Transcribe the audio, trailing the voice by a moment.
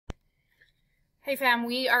Hey fam,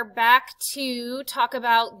 we are back to talk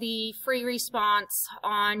about the free response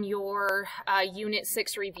on your Unit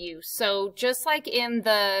 6 review. So just like in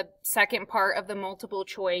the second part of the multiple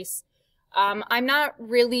choice, I'm not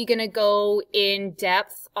really going to go in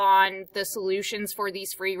depth on the solutions for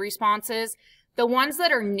these free responses. The ones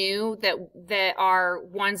that are new, that are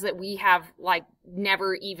ones that we have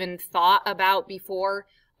never even thought about before,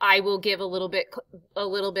 I will give a little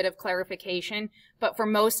bit of clarification, but for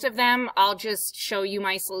most of them, I'll just show you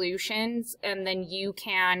my solutions, and then you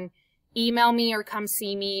can email me or come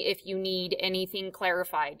see me if you need anything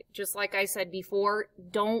clarified. Just like I said before,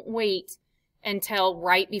 don't wait until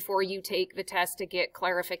right before you take the test to get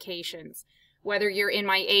clarifications. Whether you're in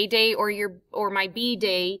my A day or my B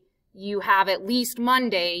day, you have at least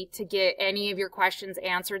Monday to get any of your questions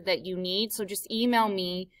answered that you need. So just email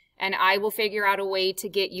me, and I will figure out a way to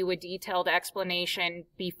get you a detailed explanation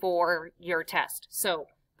before your test. So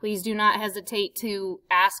please do not hesitate to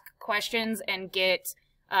ask questions and get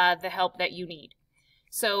the help that you need.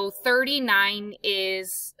 So 39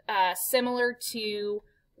 is similar to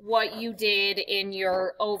what you did in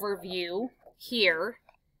your overview here,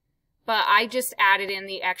 but I just added in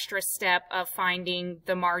the extra step of finding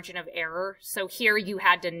the margin of error. So here you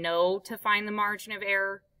had to know to find the margin of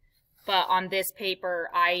error. But on this paper,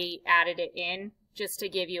 I added it in just to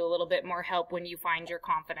give you a little bit more help when you find your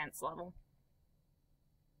confidence level.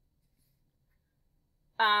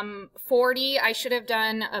 40, I should have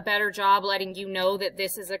done a better job letting you know that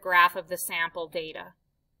this is a graph of the sample data.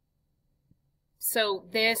 So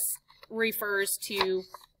this refers to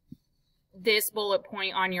this bullet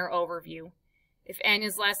point on your overview. If n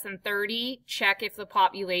is less than 30, check if the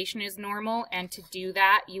population is normal, and to do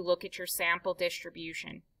that, you look at your sample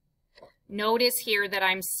distribution. Notice here that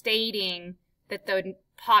I'm stating that the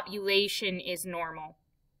population is normal.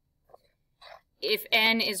 If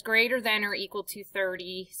n is greater than or equal to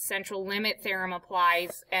 30, central limit theorem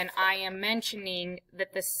applies, and I am mentioning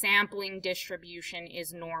that the sampling distribution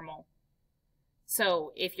is normal.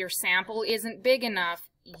 So if your sample isn't big enough,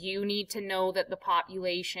 you need to know that the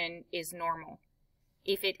population is normal.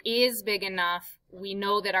 If it is big enough, we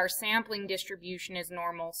know that our sampling distribution is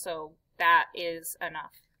normal, so that is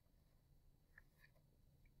enough.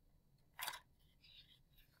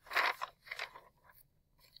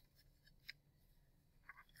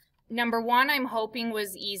 Number 1, I'm hoping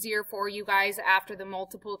was easier for you guys after the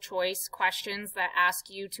multiple choice questions that ask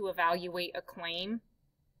you to evaluate a claim.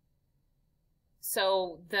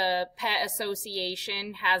 So the Pet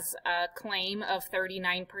Association has a claim of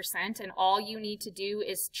 39%, and all you need to do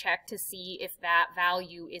is check to see if that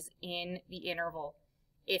value is in the interval.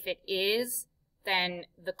 If it is, then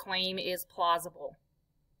the claim is plausible.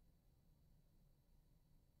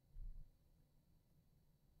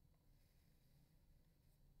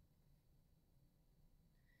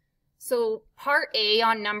 So part A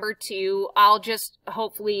on number 2, I'll just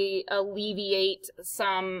hopefully alleviate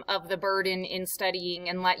some of the burden in studying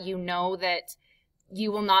and let you know that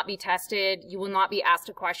you will not be tested, you will not be asked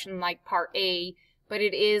a question like part A, but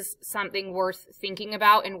it is something worth thinking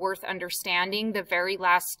about and worth understanding. The very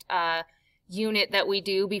last unit that we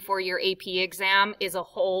do before your AP exam is a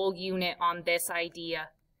whole unit on this idea.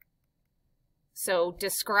 So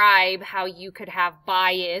describe how you could have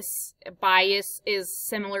bias. Bias is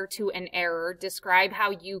similar to an error. Describe how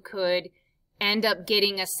you could end up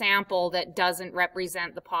getting a sample that doesn't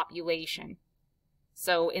represent the population.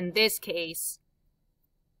 So in this case,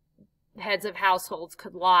 heads of households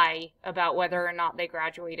could lie about whether or not they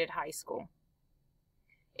graduated high school.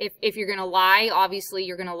 If you're going to lie, obviously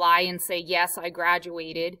you're going to lie and say, yes, I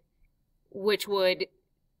graduated, which would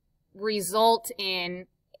result in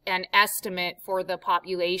an estimate for the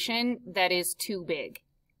population that is too big.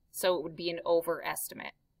 So it would be an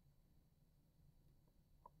overestimate.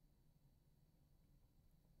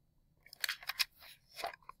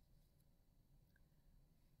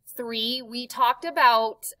 Three, we talked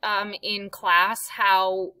about in class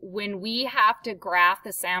how when we have to graph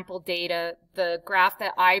the sample data, the graph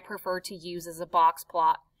that I prefer to use is a box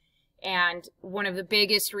plot. And one of the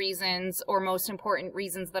biggest reasons, or most important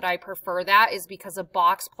reasons that I prefer that, is because a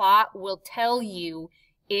box plot will tell you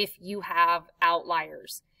if you have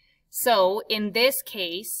outliers. So in this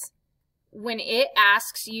case, when it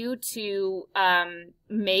asks you to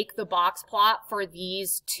make the box plot for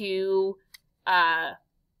these two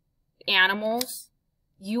animals,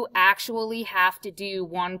 you actually have to do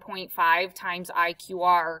 1.5 times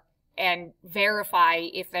IQR and verify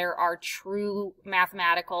if there are true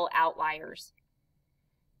mathematical outliers.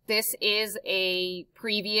 This is a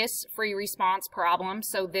previous free response problem,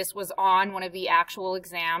 so this was on one of the actual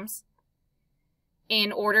exams.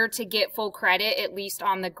 in order to get full credit, at least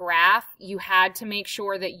on the graph, you had to make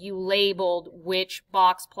sure that you labeled which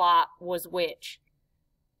box plot was which.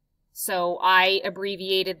 So I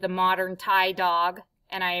abbreviated the modern Thai dog,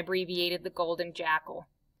 and I abbreviated the golden jackal.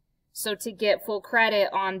 So to get full credit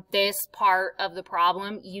on this part of the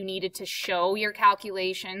problem, you needed to show your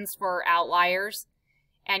calculations for outliers,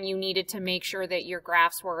 and you needed to make sure that your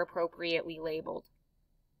graphs were appropriately labeled.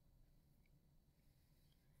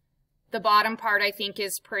 The bottom part, I think,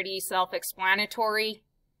 is pretty self-explanatory.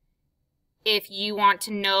 If you want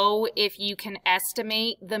to know if you can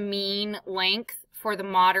estimate the mean length for the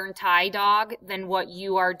modern Thai dog, then what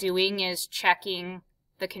you are doing is checking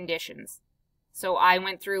the conditions. So I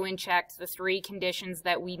went through and checked the 3 conditions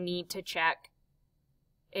that we need to check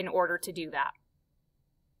in order to do that.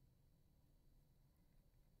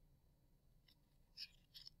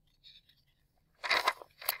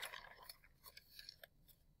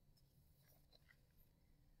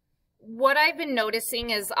 What I've been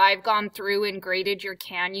noticing as I've gone through and graded your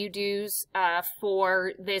Can You Do's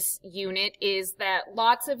for this unit is that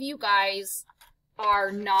lots of you guys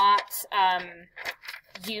are not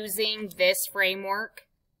using this framework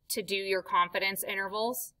to do your confidence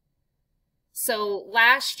intervals. So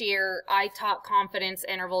last year I taught confidence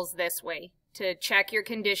intervals this way, to check your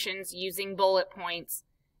conditions using bullet points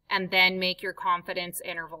and then make your confidence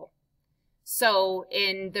interval. So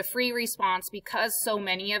in the free response, because so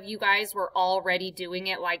many of you guys were already doing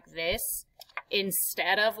it like this,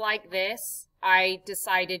 instead of like this, I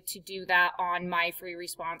decided to do that on my free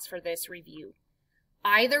response for this review.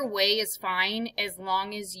 Either way is fine as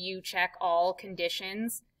long as you check all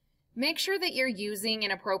conditions. Make sure that you're using an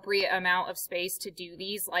appropriate amount of space to do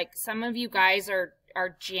these. Like some of you guys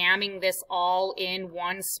are jamming this all in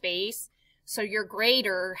one space, so your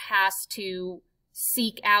grader has to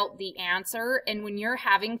seek out the answer, and when you're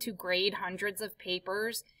having to grade hundreds of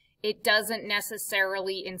papers, it doesn't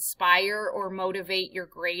necessarily inspire or motivate your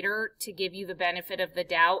grader to give you the benefit of the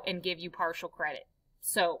doubt and give you partial credit.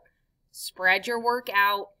 So spread your work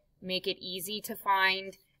out, make it easy to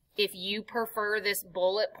find. If you prefer this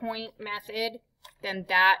bullet point method, then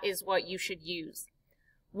that is what you should use.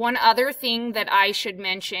 One other thing that I should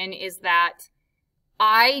mention is that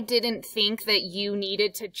I didn't think that you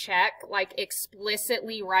needed to check, like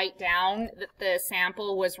explicitly write down that the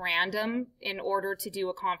sample was random in order to do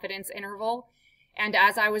a confidence interval. And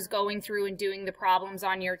as I was going through and doing the problems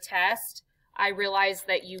on your test, I realized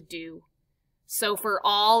that you do. So for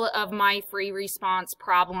all of my free response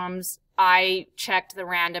problems, I checked the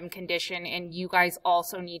random condition, and you guys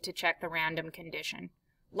also need to check the random condition.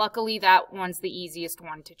 Luckily, that one's the easiest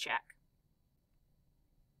one to check.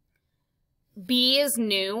 B is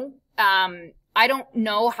new. I don't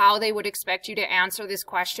know how they would expect you to answer this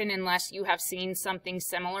question unless you have seen something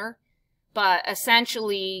similar. But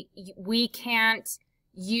essentially, we can't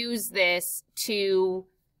use this to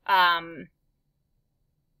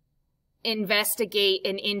investigate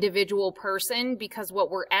an individual person because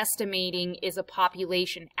what we're estimating is a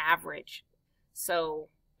population average. So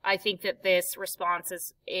I think that this response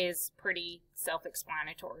is pretty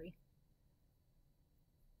self-explanatory.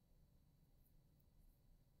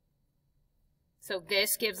 So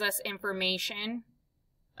this gives us information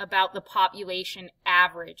about the population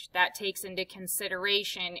average. That takes into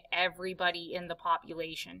consideration everybody in the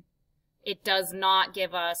population. It does not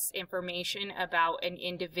give us information about an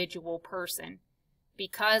individual person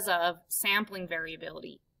because of sampling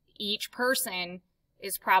variability. Each person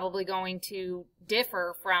is probably going to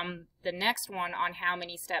differ from the next one on how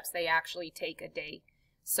many steps they actually take a day.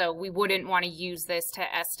 So we wouldn't want to use this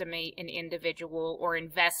to estimate an individual or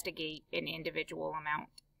investigate an individual amount.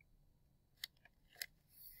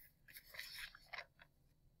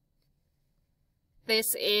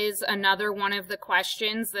 This is another one of the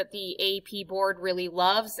questions that the AP board really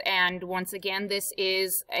loves, and once again, this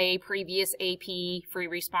is a previous AP free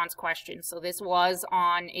response question. So this was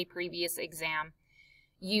on a previous exam.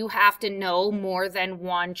 You have to know more than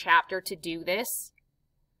one chapter to do this.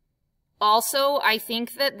 Also, I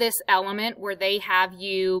think that this element where they have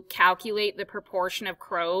you calculate the proportion of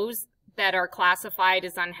crows that are classified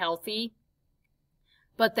as unhealthy,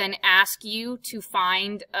 but then ask you to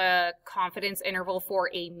find a confidence interval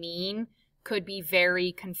for a mean, could be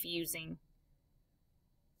very confusing.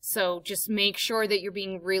 So just make sure that you're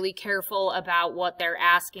being really careful about what they're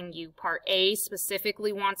asking you. Part A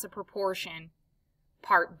specifically wants a proportion.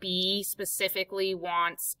 Part B specifically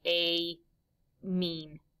wants a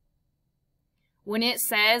mean. When it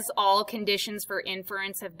says all conditions for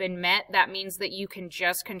inference have been met, that means that you can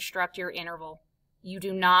just construct your interval. You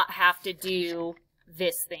do not have to do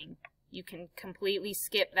this thing. You can completely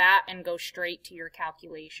skip that and go straight to your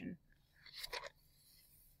calculation.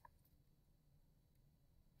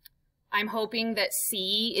 I'm hoping that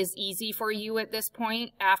C is easy for you at this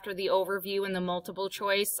point after the overview and the multiple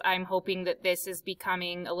choice. I'm hoping that this is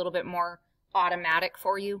becoming a little bit more automatic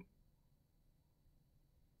for you.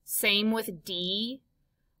 Same with D.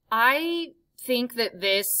 I think that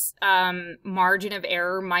this margin of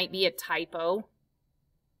error might be a typo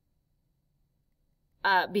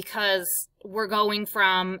because we're going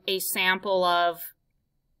from a sample of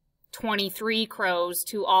 23 crows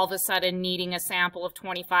to all of a sudden needing a sample of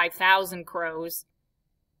 25,000 crows.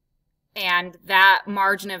 And that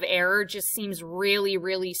margin of error just seems really,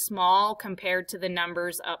 really small compared to the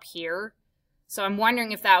numbers up here. So I'm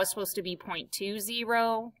wondering if that was supposed to be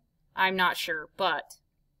 0.20. I'm not sure, but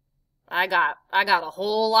I got a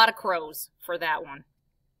whole lot of crows for that one.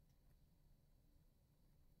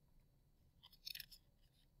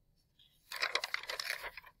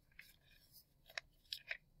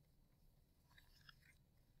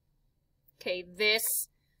 Okay,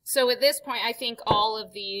 so at this point, I think all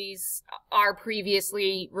of these are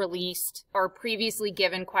previously released or previously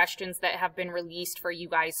given questions that have been released for you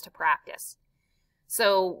guys to practice.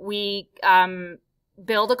 So we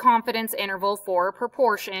build a confidence interval for a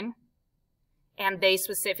proportion, and they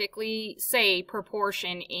specifically say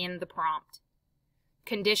proportion in the prompt.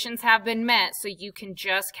 Conditions have been met, so you can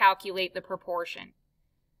just calculate the proportion.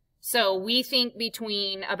 So we think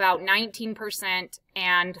between about 19%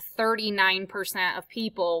 and 39% of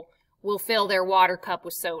people will fill their water cup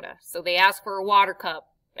with soda. So they ask for a water cup,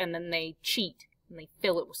 and then they cheat, and they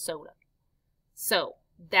fill it with soda. So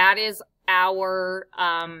that is our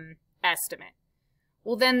estimate.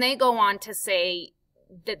 Well, then they go on to say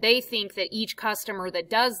that they think that each customer that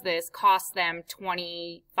does this costs them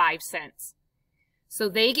 25 cents. So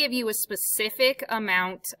they give you a specific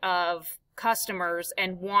amount of customers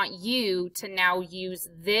and want you to now use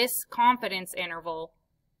this confidence interval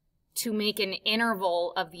to make an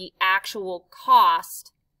interval of the actual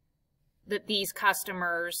cost that these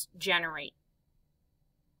customers generate.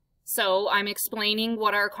 So I'm explaining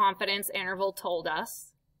what our confidence interval told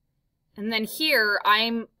us. And then here,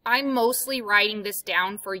 I'm mostly writing this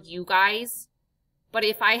down for you guys, but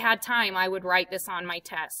if I had time, I would write this on my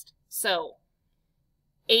test. So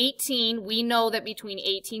 18, we know that between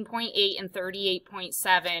 18.8 and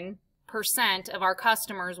 38.7% of our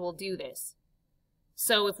customers will do this.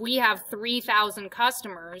 So if we have 3,000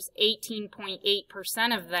 customers,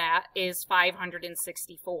 18.8% of that is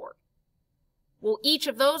 564. Well, each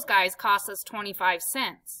of those guys costs us 25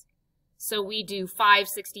 cents. So we do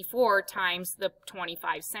 564 times the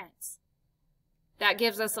 25 cents. That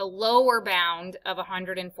gives us a lower bound of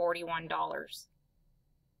 $141.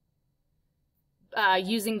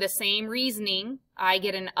 Using the same reasoning, I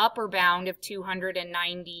get an upper bound of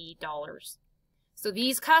 $290. So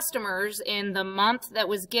these customers in the month that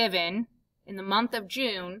was given, in the month of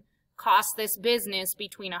June, cost this business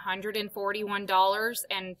between $141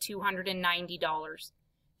 and $290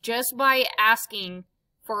 just by asking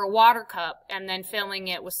for a water cup and then filling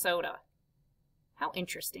it with soda. How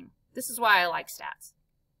interesting. This is why I like stats,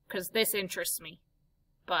 because this interests me,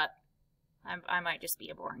 but I might just be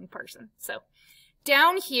a boring person. So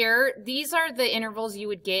down here, these are the intervals you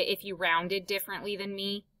would get if you rounded differently than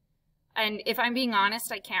me. And if I'm being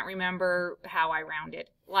honest, I can't remember how I rounded.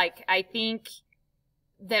 Like, I think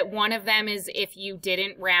that one of them is if you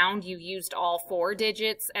didn't round, you used all 4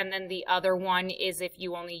 digits, and then the other one is if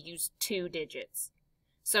you only used 2 digits.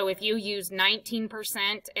 So if you use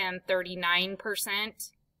 19% and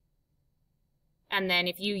 39%, and then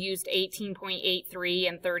if you used 18.83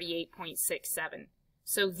 and 38.67.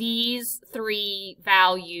 So these 3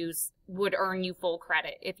 values would earn you full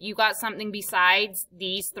credit. If you got something besides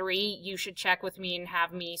these 3, you should check with me and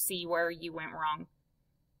have me see where you went wrong.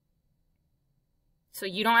 So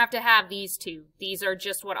you don't have to have these 2. These are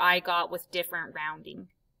just what I got with different rounding.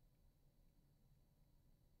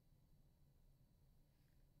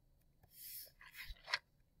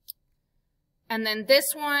 And then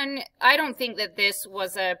this one, I don't think that this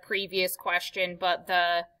was a previous question, but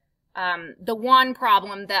the one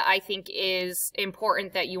problem that I think is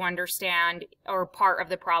important that you understand, or part of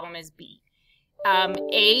the problem, is B.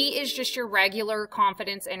 A is just your regular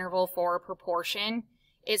confidence interval for a proportion.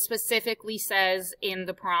 It specifically says in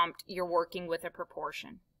the prompt you're working with a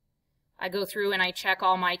proportion. I go through and I check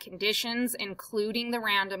all my conditions, including the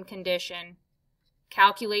random condition,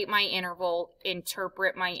 calculate my interval,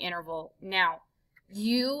 interpret my interval. Now,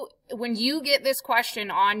 when you get this question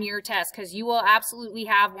on your test, because you will absolutely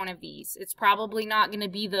have one of these, it's probably not going to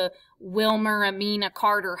be the Wilmer Amina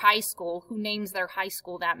Carter High School. Who names their high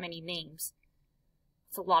school that many names?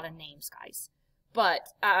 It's a lot of names, guys. But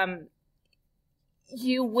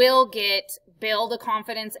you will get build a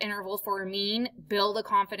confidence interval for a mean, build a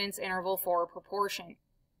confidence interval for a proportion.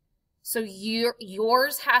 So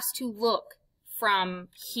yours has to look from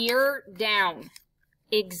here down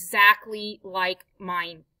exactly like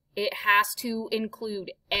mine. It has to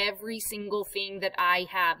include every single thing that I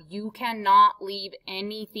have. You cannot leave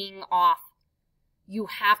anything off. You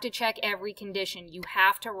have to check every condition. You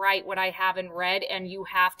have to write what I have in red, and you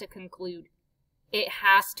have to conclude. It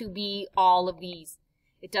has to be all of these.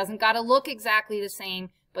 It doesn't got to look exactly the same,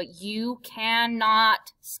 but you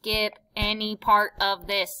cannot skip any part of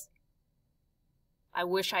this. I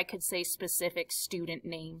wish I could say specific student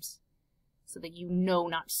names so that you know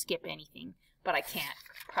not to skip anything, but I can't.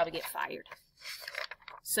 Probably get fired.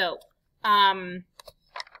 So,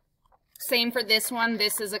 same for this one.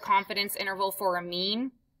 This is a confidence interval for a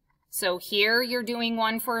mean. So here you're doing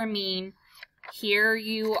one for a mean. Here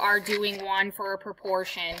you are doing one for a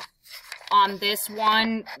proportion. On this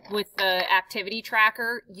one with the activity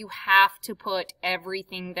tracker, you have to put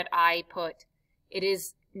everything that I put. It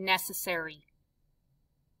is necessary.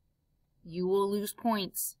 You will lose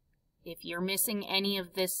points if you're missing any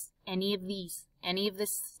of this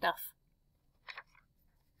stuff.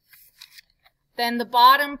 Then the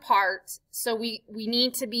bottom part, so we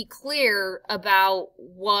need to be clear about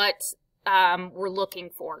what we're looking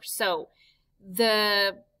for. So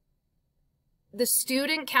the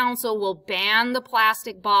student council will ban the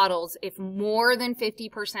plastic bottles if more than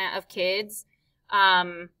 50% of kids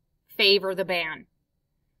favor the ban.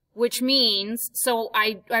 Which means, so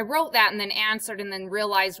I wrote that and then answered and then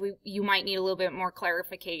realized you might need a little bit more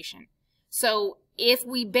clarification. So if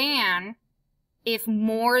we ban, if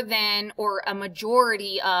more than, or a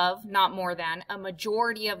majority of, not more than, a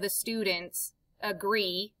majority of the students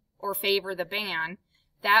agree or favor the ban,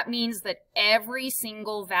 that means that every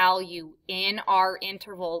single value in our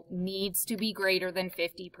interval needs to be greater than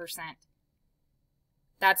 50%.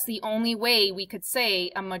 That's the only way we could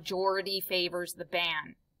say a majority favors the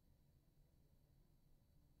ban.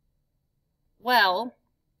 Well,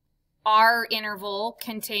 our interval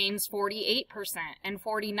contains 48% and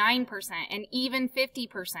 49% and even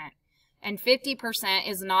 50%. And 50%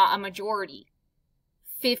 is not a majority.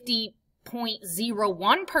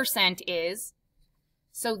 50.01% is.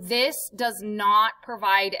 So this does not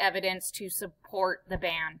provide evidence to support the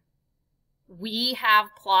ban. We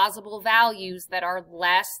have plausible values that are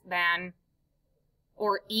less than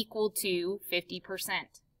or equal to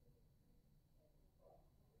 50%.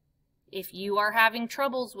 If you are having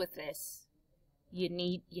troubles with this, you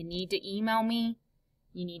need to email me,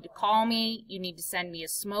 you need to call me, you need to send me a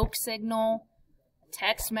smoke signal, a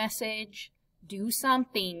text message, do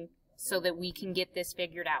something so that we can get this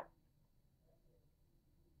figured out.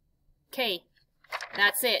 Okay,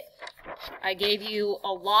 that's it. I gave you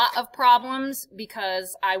a lot of problems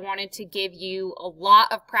because I wanted to give you a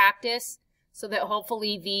lot of practice so that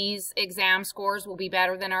hopefully these exam scores will be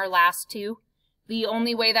better than our last two. The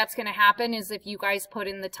only way that's going to happen is if you guys put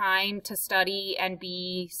in the time to study and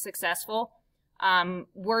be successful.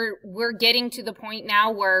 We're getting to the point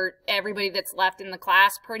now where everybody that's left in the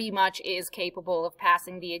class pretty much is capable of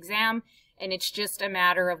passing the exam, and it's just a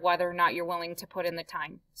matter of whether or not you're willing to put in the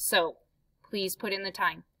time. So please put in the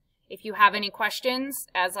time. If you have any questions,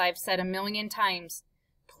 as I've said a million times,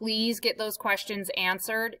 please get those questions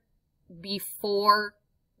answered before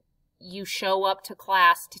you show up to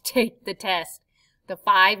class to take the test. The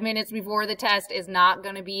 5 minutes before the test is not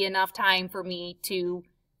going to be enough time for me to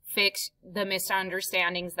fix the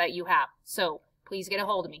misunderstandings that you have. So please get a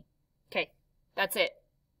hold of me. Okay, that's it.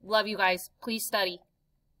 Love you guys. Please study.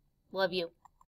 Love you.